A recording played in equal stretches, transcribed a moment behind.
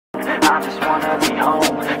I just wanna be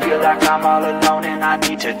home. Feel like I'm all alone and I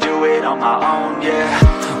need to do it on my own,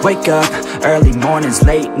 yeah. Wake up, early mornings,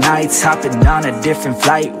 late nights, hopping on a different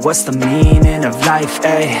flight. What's the meaning of life,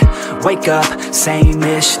 ayy? Wake up,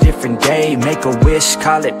 same-ish, different day. Make a wish,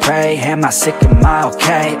 call it pray. Am I sick, am I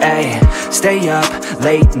okay, ayy? Stay up,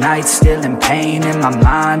 late nights, still in pain. In my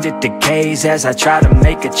mind it decays as I try to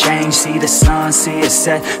make a change. See the sun, see it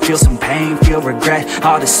set, feel some pain, feel regret.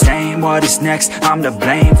 All the same, what is next? I'm to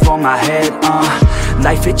blame for my head,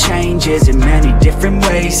 Life it changes in many different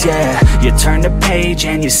ways, yeah. You turn the page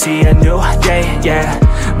and you see a new day, yeah.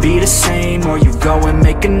 Be the same or you go and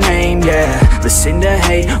make a name, yeah. Listen to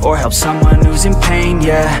hate or help someone who's in pain,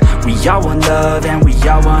 yeah. We all want love and we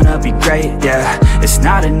all wanna be great, yeah. It's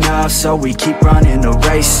not enough so we keep running the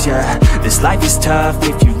race, yeah. This life is tough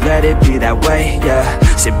if you let it be that way, yeah.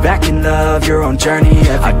 Sit back and love your own journey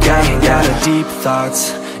every day. I got a deep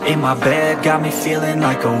thoughts in my bed, got me feeling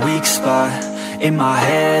like a weak spot in my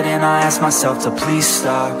head, and I ask myself to please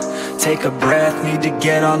stop. Take a breath, need to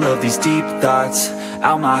get all of these deep thoughts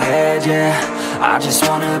out my head, yeah. I just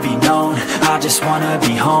wanna be known, I just wanna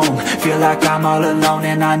be home. Feel like I'm all alone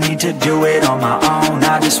and I need to do it on my own.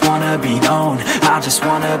 I just wanna be known, I just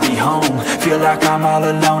wanna be home. Feel like I'm all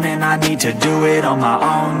alone and I need to do it on my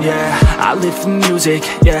own, yeah. I live for music,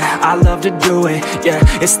 yeah, I love to do it, yeah.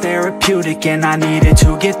 It's therapeutic and I need it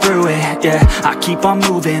to get through it, yeah. I keep on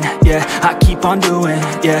moving, yeah, I keep on doing,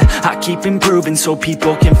 yeah. I keep improving so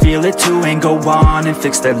people can feel it too, and go on and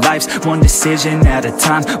fix their lives one decision at a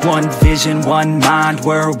time. One vision, one mind,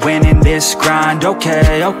 we're winning this grind.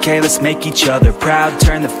 Okay, okay, let's make each other proud.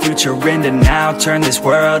 Turn the future into now, turn this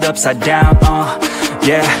world upside down,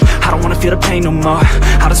 yeah. I don't wanna feel the pain no more.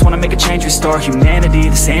 I just wanna make a change, restore humanity.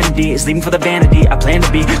 The sanity is leaving for the vanity. I plan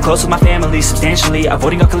to be close with my family, substantially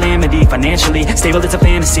avoiding all calamity. Financially stable, it's a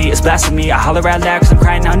fantasy, it's blasphemy. I holler out loud cause I'm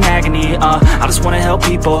crying out in agony. I just wanna help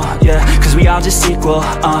people, yeah, cause we all just equal,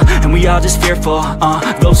 and we all just fearful,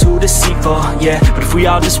 those who deceitful, yeah. But if we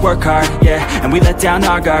all just work hard, yeah, and we let down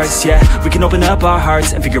our guards, yeah, we can open up our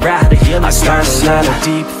hearts and figure out how to heal ourselves. I got a lot of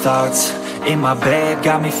deep thoughts in my bed,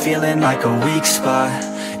 got me feeling like a weak spot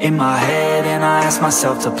in my head, and I ask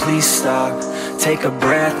myself to please stop. Take a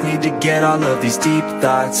breath, need to get all of these deep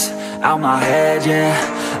thoughts out my head, yeah.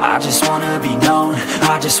 I just wanna be known,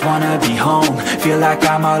 I just wanna be home. Feel like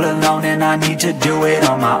I'm all alone and I need to do it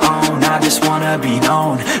on my own. I just wanna be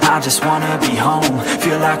known, I just wanna be home.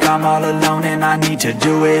 Feel like I'm all alone and I need to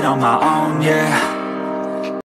do it on my own, yeah.